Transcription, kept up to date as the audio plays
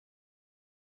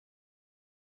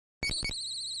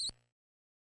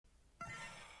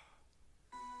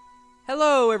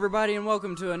Hello everybody and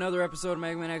welcome to another episode of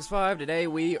Megaman X5. Today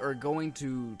we are going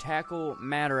to tackle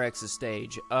Mattrex's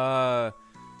stage.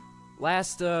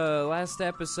 Last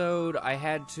episode I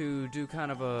had to do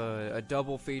kind of a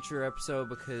double feature episode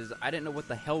because I didn't know what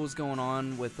the hell was going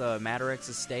on with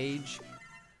Mattrex's stage.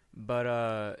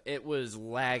 But it was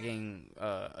lagging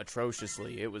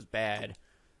atrociously. It was bad.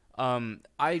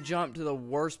 I jumped to the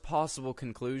worst possible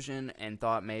conclusion and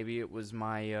thought maybe it was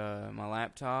my my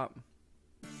laptop.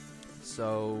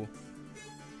 So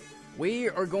we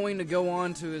are going to go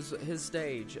on to his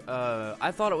stage.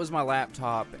 I thought it was my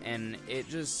laptop, and it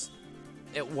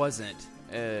wasn't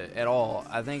at all.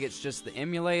 I think it's just the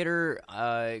emulator.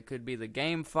 It could be the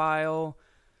game file.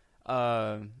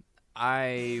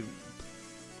 I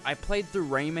played through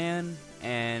Rayman,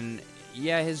 and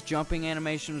yeah, his jumping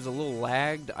animation was a little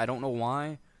lagged. I don't know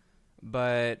why,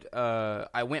 but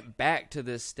I went back to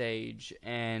this stage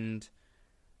and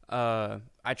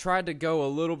I tried to go a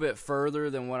little bit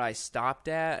further than what I stopped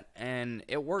at, and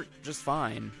it worked just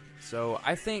fine. So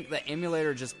I think the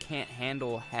emulator just can't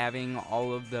handle having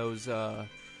all of those,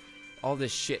 all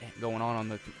this shit going on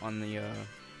the,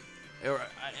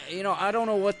 you know, I don't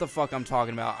know what the fuck I'm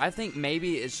talking about. I think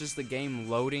maybe it's just the game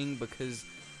loading, because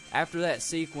after that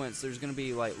sequence, there's gonna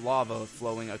be like lava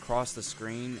flowing across the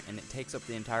screen, and it takes up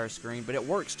the entire screen, but it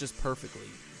works just perfectly.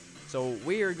 So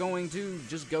we are going to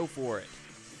just go for it.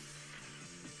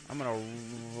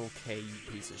 Okay, you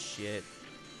piece of shit.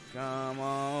 Come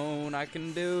on, I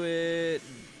can do it.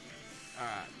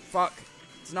 Alright, fuck.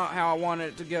 It's not how I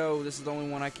wanted it to go. This is the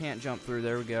only one I can't jump through.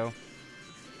 There we go.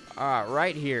 Alright,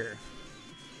 right here.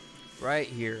 Right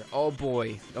here. Oh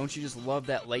boy. Don't you just love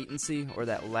that latency? Or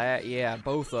that lag? Yeah,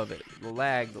 both of it. The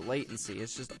lag, the latency.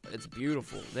 It's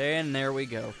beautiful. There we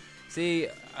go. See,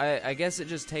 I guess it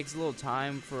just takes a little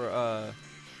time for,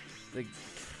 the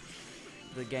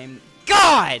game...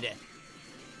 God!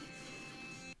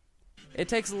 It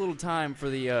takes a little time for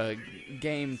the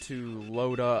game to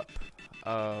load up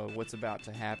what's about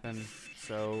to happen.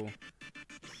 So,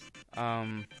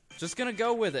 just gonna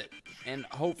go with it. And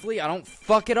hopefully I don't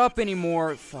fuck it up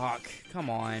anymore. Fuck. Come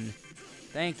on.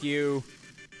 Thank you.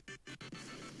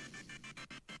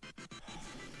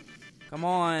 Come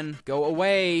on. Go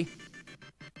away.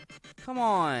 Come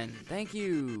on. Thank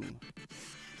you.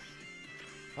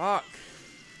 Fuck.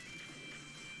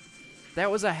 That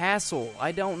was a hassle.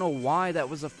 I don't know why that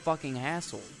was a fucking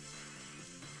hassle.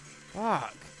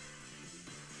 Fuck.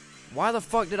 Why the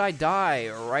fuck did I die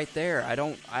right there? I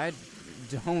don't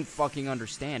fucking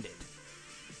understand it.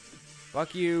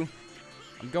 Fuck you.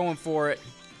 I'm going for it.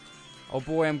 Oh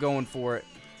boy, I'm going for it.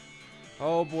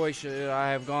 Oh boy, should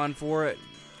I have gone for it?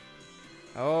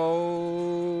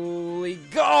 Holy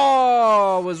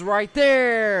God, was right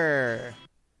there.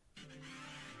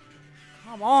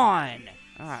 Come on.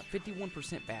 Alright,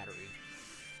 51% battery.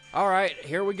 Alright,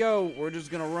 here we go. We're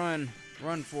just gonna run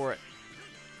for it.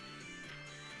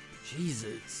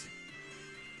 Jesus.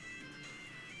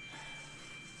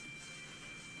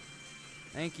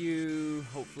 Thank you.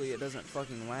 Hopefully it doesn't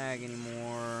fucking lag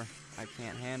anymore. I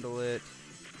can't handle it.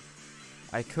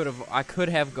 I could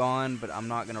have gone, but I'm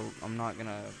not gonna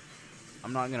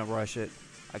rush it.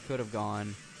 I could have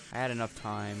gone. I had enough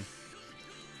time.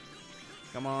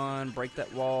 Come on, break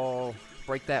that wall.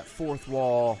 Break that fourth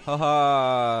wall.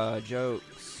 Haha,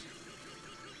 jokes.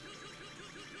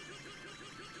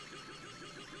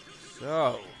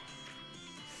 So.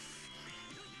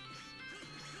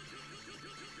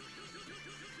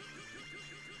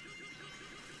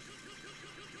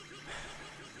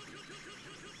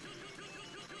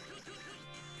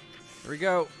 Here we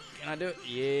go. Can I do it?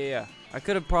 Yeah. I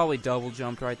could have probably double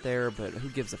jumped right there, but who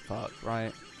gives a fuck,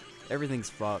 right?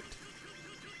 Everything's fucked.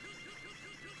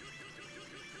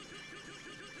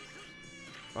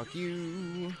 Fuck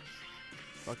you.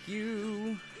 Fuck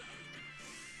you.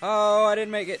 Oh, I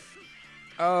didn't make it.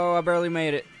 Oh, I barely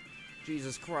made it.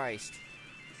 Jesus Christ.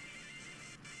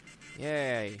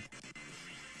 Yay.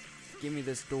 Give me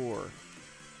this door.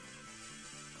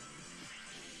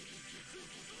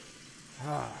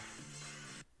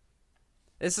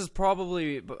 This is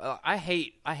probably... I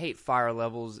hate fire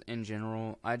levels in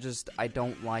general. I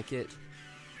don't like it.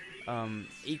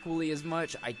 Equally as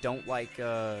much, I don't like...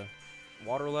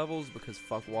 water levels, because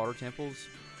fuck water temples.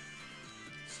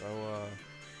 So,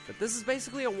 but this is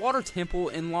basically a water temple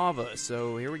in lava,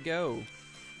 so here we go.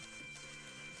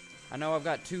 I know I've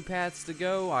got two paths to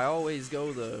go. I always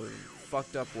go the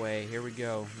fucked up way. Here we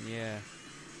go. Yeah.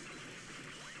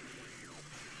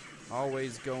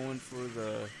 Always going for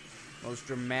the most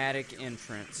dramatic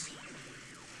entrance.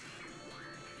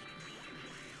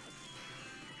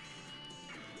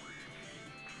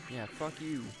 Yeah, fuck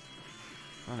you.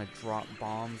 Trying to drop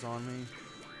bombs on me.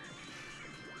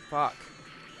 Fuck.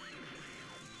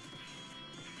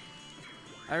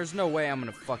 There's no way I'm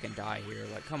gonna fucking die here.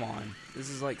 Like, come on. This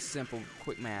is like simple,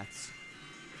 quick maths.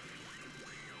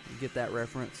 You get that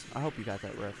reference? I hope you got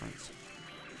that reference.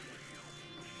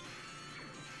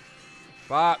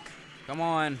 Fuck. Come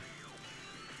on.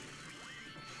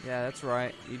 Yeah, that's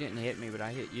right. You didn't hit me, but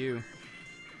I hit you.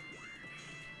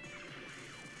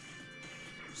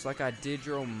 Just like I did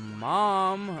your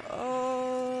mom.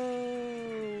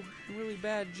 Oh, really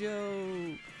bad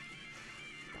joke.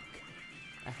 Fuck.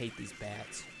 I hate these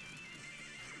bats.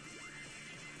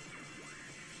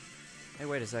 Hey,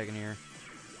 wait a second here.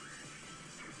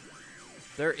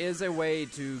 There is a way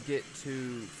to get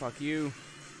to... Fuck you.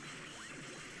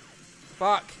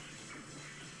 Fuck!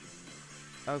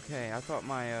 Okay, I thought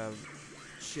my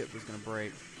shit was gonna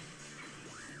break.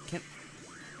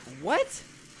 What?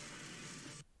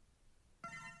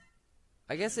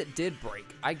 I guess it did break.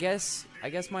 I guess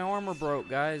my armor broke,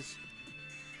 guys.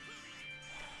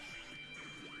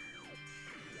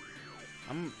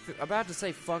 I'm about to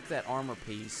say fuck that armor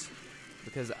piece.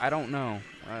 Because I don't know.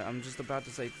 I'm just about to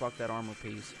say fuck that armor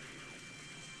piece.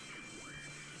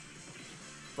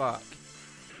 Fuck.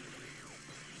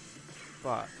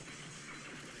 Fuck.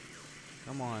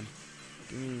 Come on.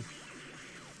 Give me...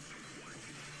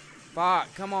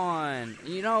 Fuck, come on.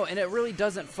 You know, and it really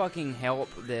doesn't fucking help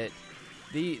that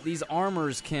these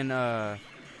armors can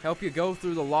help you go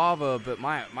through the lava, but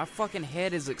my fucking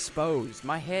head is exposed.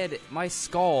 My head, my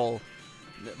skull...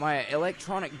 My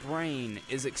electronic brain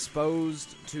is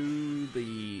exposed to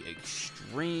the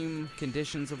extreme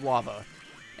conditions of lava.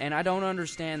 And I don't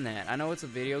understand that. I know it's a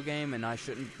video game and I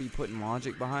shouldn't be putting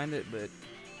logic behind it, but...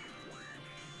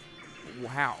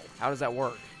 How? How does that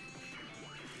work?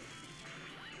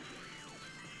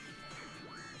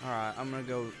 Alright, I'm gonna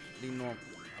go the normal...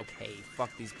 Okay,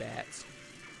 fuck these bats.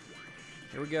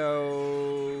 Here we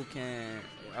go. Okay.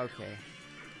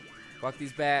 Fuck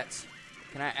these bats.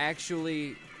 Can I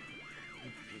actually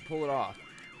pull it off?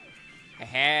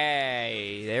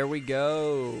 Hey, there we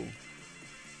go.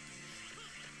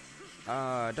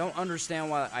 Don't understand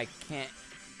why I can't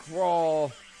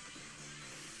crawl.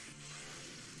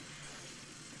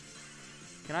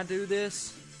 Can I do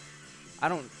this? I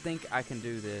don't think I can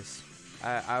do this.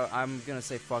 I'm gonna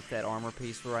say fuck that armor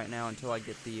piece for right now until I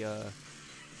get the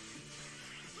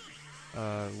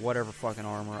whatever fucking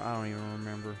armor. I don't even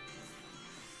remember.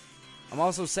 I'm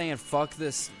also saying fuck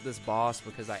this boss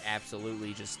because I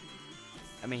absolutely just...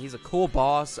 I mean, he's a cool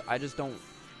boss. I don't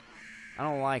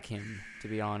like him, to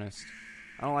be honest.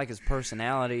 I don't like his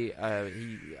personality.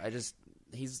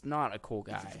 He's not a cool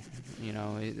guy. You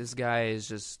know, this guy is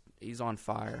just... He's on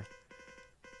fire.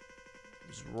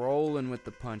 Just rolling with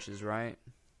the punches, right?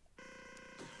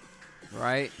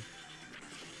 Right?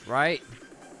 Right?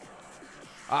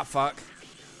 Ah, fuck.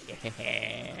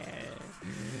 Hey.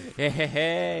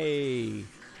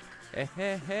 I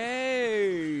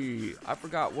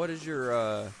forgot, what is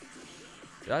your,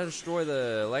 did I destroy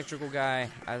the electrical guy?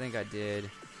 I think I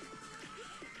did.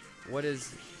 What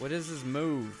is his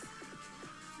move?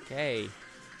 Okay.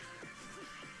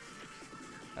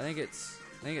 I think it's,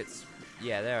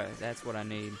 yeah, there, that's what I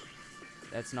need.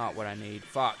 That's not what I need.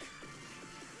 Fuck.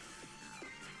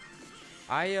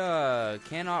 I,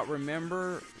 cannot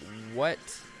remember what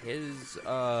his,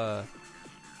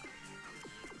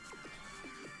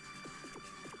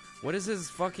 what is his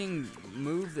fucking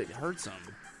move that hurts him?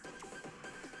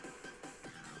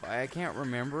 I can't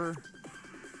remember.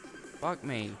 Fuck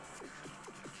me.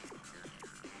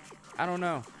 I don't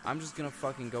know. I'm just gonna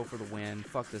fucking go for the win.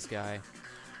 Fuck this guy.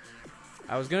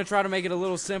 I was gonna try to make it a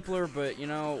little simpler, but you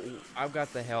know, I've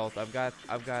got the health. I've got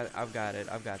it.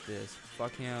 I've got this.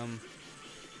 Fuck him.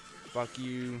 Fuck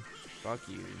you. Fuck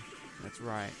you. That's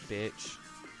right, bitch.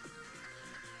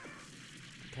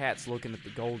 Cat's looking at the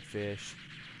goldfish.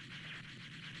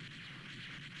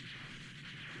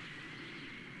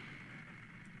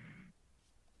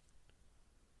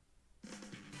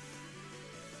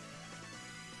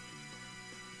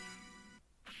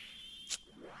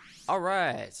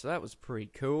 Alright, so that was pretty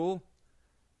cool.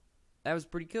 That was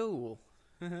pretty cool.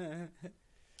 And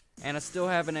I still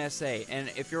have an SA. And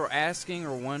if you're asking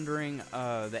or wondering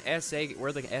the SA,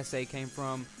 where the SA came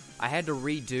from, I had to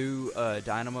redo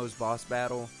Dynamo's boss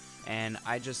battle, and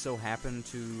I just so happened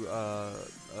to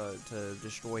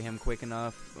destroy him quick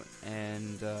enough,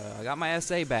 and I got my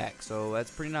SA back, so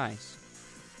that's pretty nice.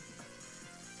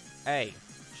 Hey,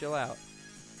 chill out.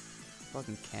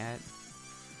 Fucking cat.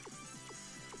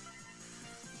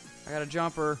 I got a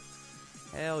jumper.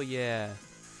 Hell yeah.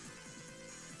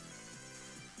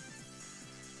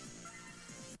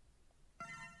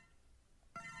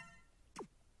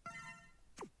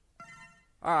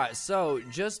 Alright, so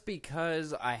just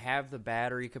because I have the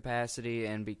battery capacity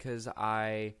and because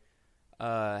I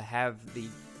have the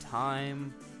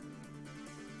time,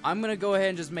 I'm going to go ahead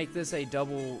and just make this a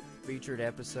double featured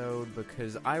episode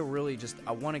because I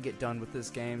want to get done with this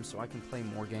game so I can play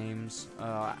more games.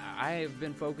 I have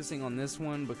been focusing on this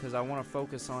one because I want to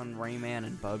focus on Rayman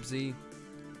and Bubsy.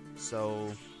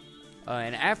 So,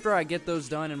 and after I get those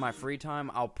done in my free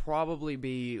time, I'll probably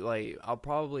do like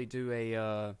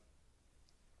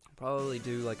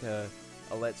a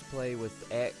Let's Play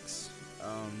with X.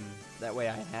 That way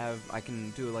I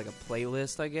can do like a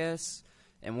playlist, I guess.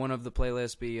 And one of the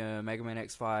playlists be a Megaman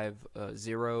X5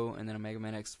 0 and then a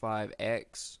Megaman X5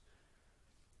 X.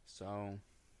 So,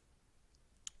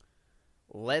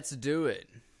 let's do it.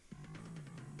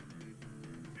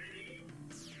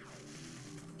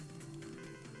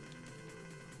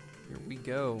 Here we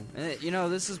go. And you know,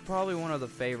 this is probably one of the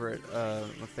favorites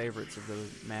of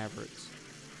the Mavericks.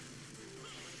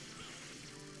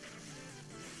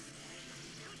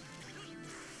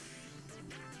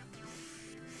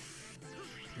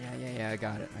 Yeah, I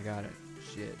got it.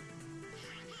 Shit.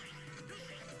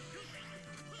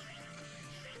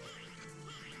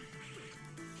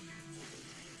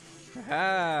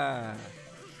 Ha!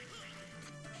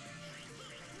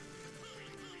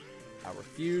 I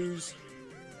refuse.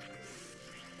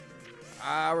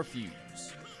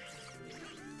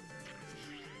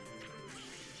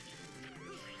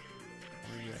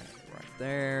 Where you at? Right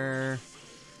there.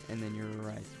 And then you're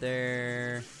right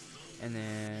there. And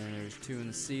then there's two in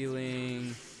the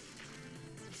ceiling.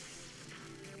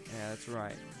 Yeah, that's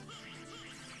right.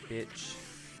 Bitch.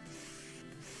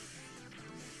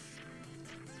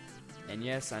 And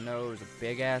yes, I know there's a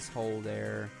big ass hole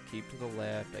there. Keep to the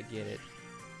left, I get it.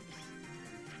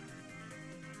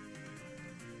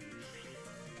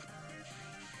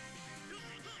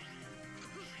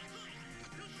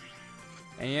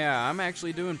 And yeah, I'm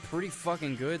actually doing pretty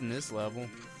fucking good in this level.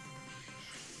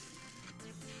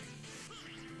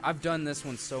 I've done this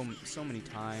one so many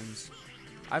times.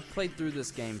 I've played through this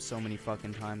game so many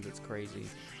fucking times, it's crazy.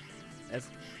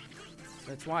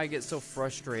 That's why I get so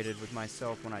frustrated with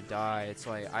myself when I die. It's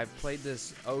like, I've played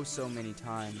this oh so many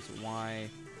times. Why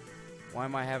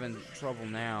am I having trouble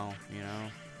now, you know?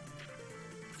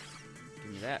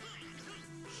 Give me that.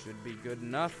 Should be good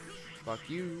enough. Fuck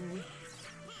you.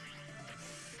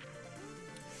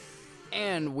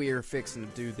 And we're fixing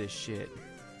to do this shit.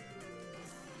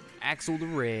 Axle the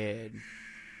Red.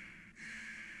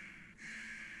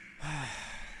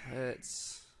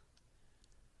 Let's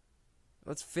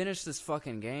finish this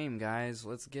fucking game, guys.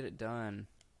 Let's get it done.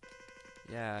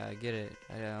 Yeah, I get it.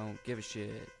 I don't give a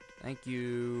shit. Thank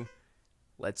you.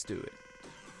 Let's do it.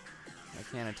 I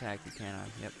can't attack you, can I?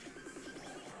 Yep.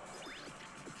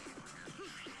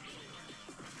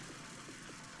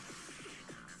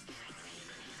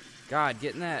 God,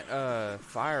 getting that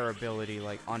fire ability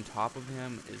like on top of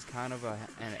him is kind of a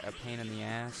pain in the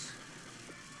ass.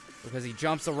 Because he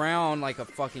jumps around like a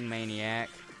fucking maniac.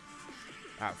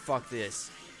 Alright, fuck this.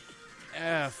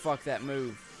 Fuck that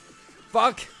move.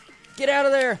 Fuck! Get out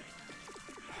of there!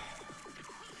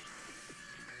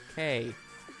 Okay.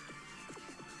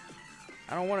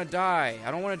 I don't want to die.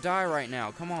 I don't want to die right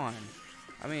now. Come on.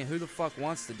 I mean, who the fuck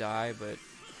wants to die, but...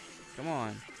 Come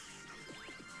on.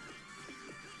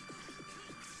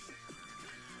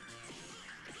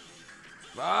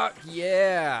 Fuck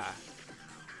yeah!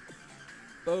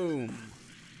 Boom.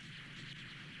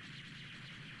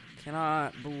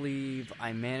 Cannot believe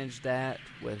I managed that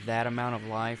with that amount of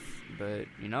life, but,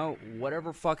 you know,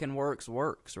 whatever fucking works,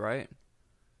 works, right?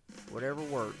 Whatever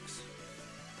works.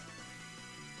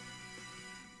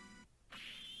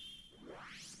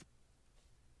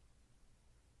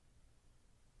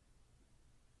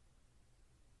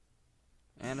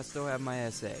 And I still have my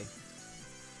essay.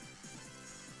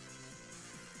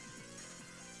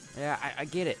 Yeah, I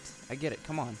get it. I get it.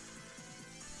 Come on.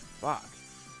 Fuck.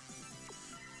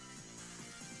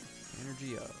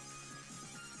 Energy up.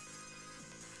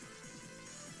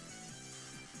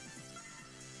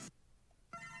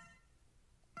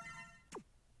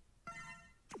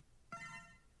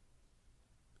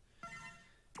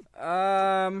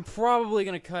 I'm probably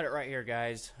gonna cut it right here,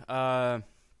 guys. Yeah,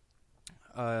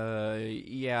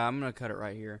 I'm gonna cut it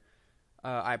right here.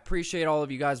 I appreciate all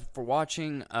of you guys for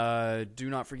watching. Do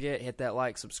not forget, hit that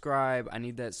like, subscribe. I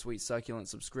need that sweet succulent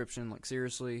subscription. Like,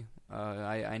 seriously.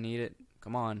 I need it.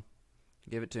 Come on.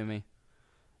 Give it to me.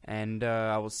 And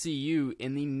I will see you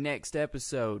in the next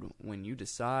episode when you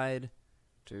decide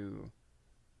to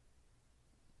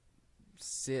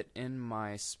sit in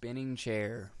my spinning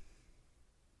chair.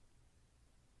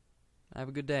 Have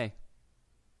a good day.